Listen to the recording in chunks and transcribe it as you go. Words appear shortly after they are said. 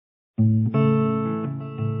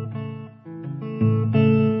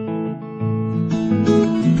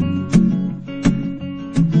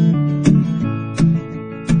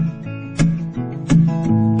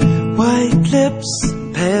White lips,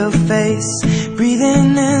 pale face,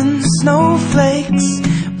 breathing in snowflakes,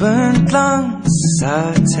 burnt lungs,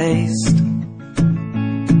 sour taste.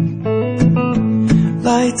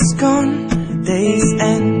 Lights gone, days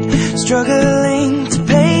end, struggling to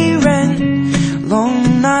pay rent,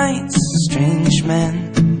 long nights, strange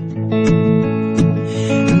men.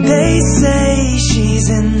 And they say she's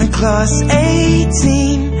in the class A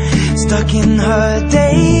team, stuck in her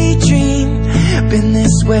daydream. Been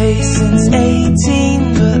this way since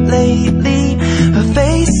 18, but lately her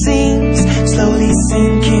face seems slowly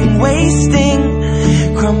sinking, wasting,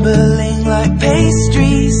 crumbling like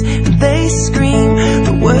pastries. And they scream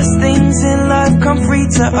the worst things in life come free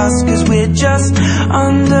to us, 'cause we're just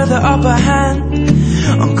under the upper hand.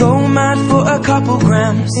 I'll go mad for a couple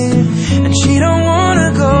grams, and she don't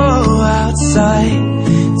wanna go outside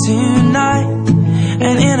tonight.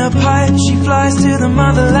 And in a pipe she flies to the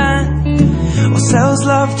motherland, or sells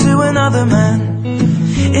love to another man.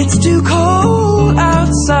 It's too cold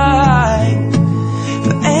outside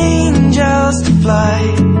for angels to fly,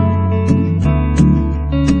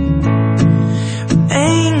 for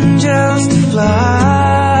angels to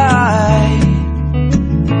fly.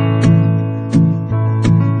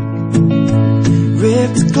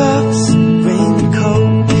 Ripped gloves,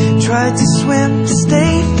 raincoat, tried to swim to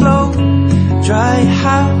stay afloat. Dry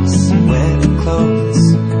house and wet clothes,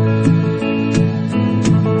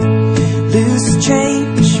 loose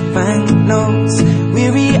change, banknotes,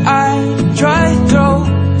 weary-eyed, dry throat,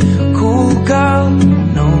 cool girl,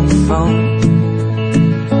 no phone.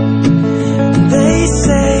 They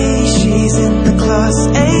say she's in the class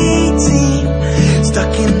A team,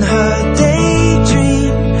 stuck in her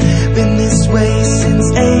daydream. Been this way since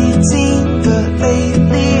 18, but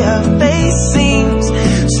lately her face seems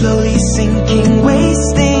slowly sinking,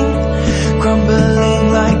 wasting, crumbling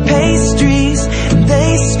like pastries. And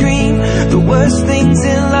they scream the worst things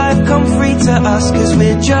in life come free to us, 'cause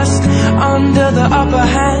we're just under the upper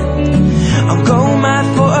hand. I'll go mad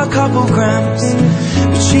for a couple grams,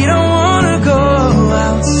 but she don't wanna go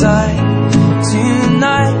outside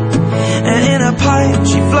tonight. And in a pipe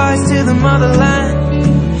she flies to the motherland,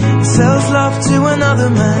 sells love to another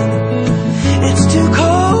man. It's too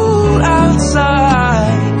cold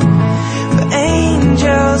outside for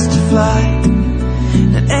angels to fly.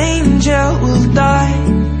 An angel will die,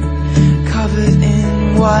 covered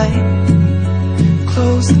in white,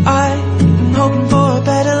 closed eye, hoping for a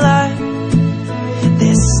better life.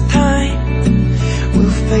 This time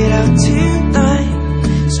we'll fade out tonight,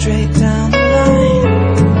 straight down the line.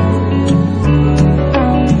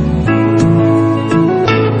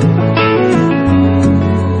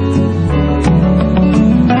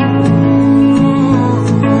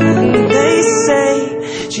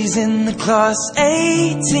 She's in the class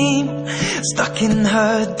A team, stuck in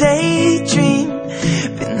her daydream.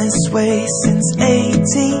 Been this way since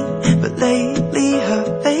 18, but lately her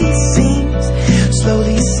face seems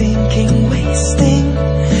slowly sinking, wasting,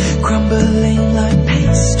 crumbling like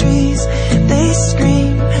pastries. They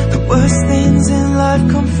scream the worst things in life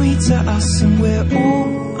come free to us, and we're all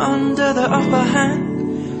under the upper hand.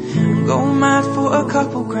 Go mad for a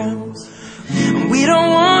couple grams, and we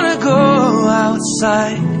don't wanna go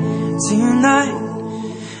outside tonight.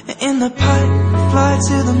 In the pipe, fly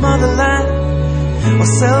to the motherland, or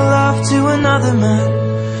sell love to another man.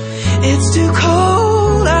 It's too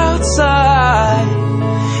cold outside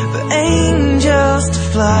for angels to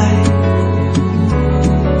fly.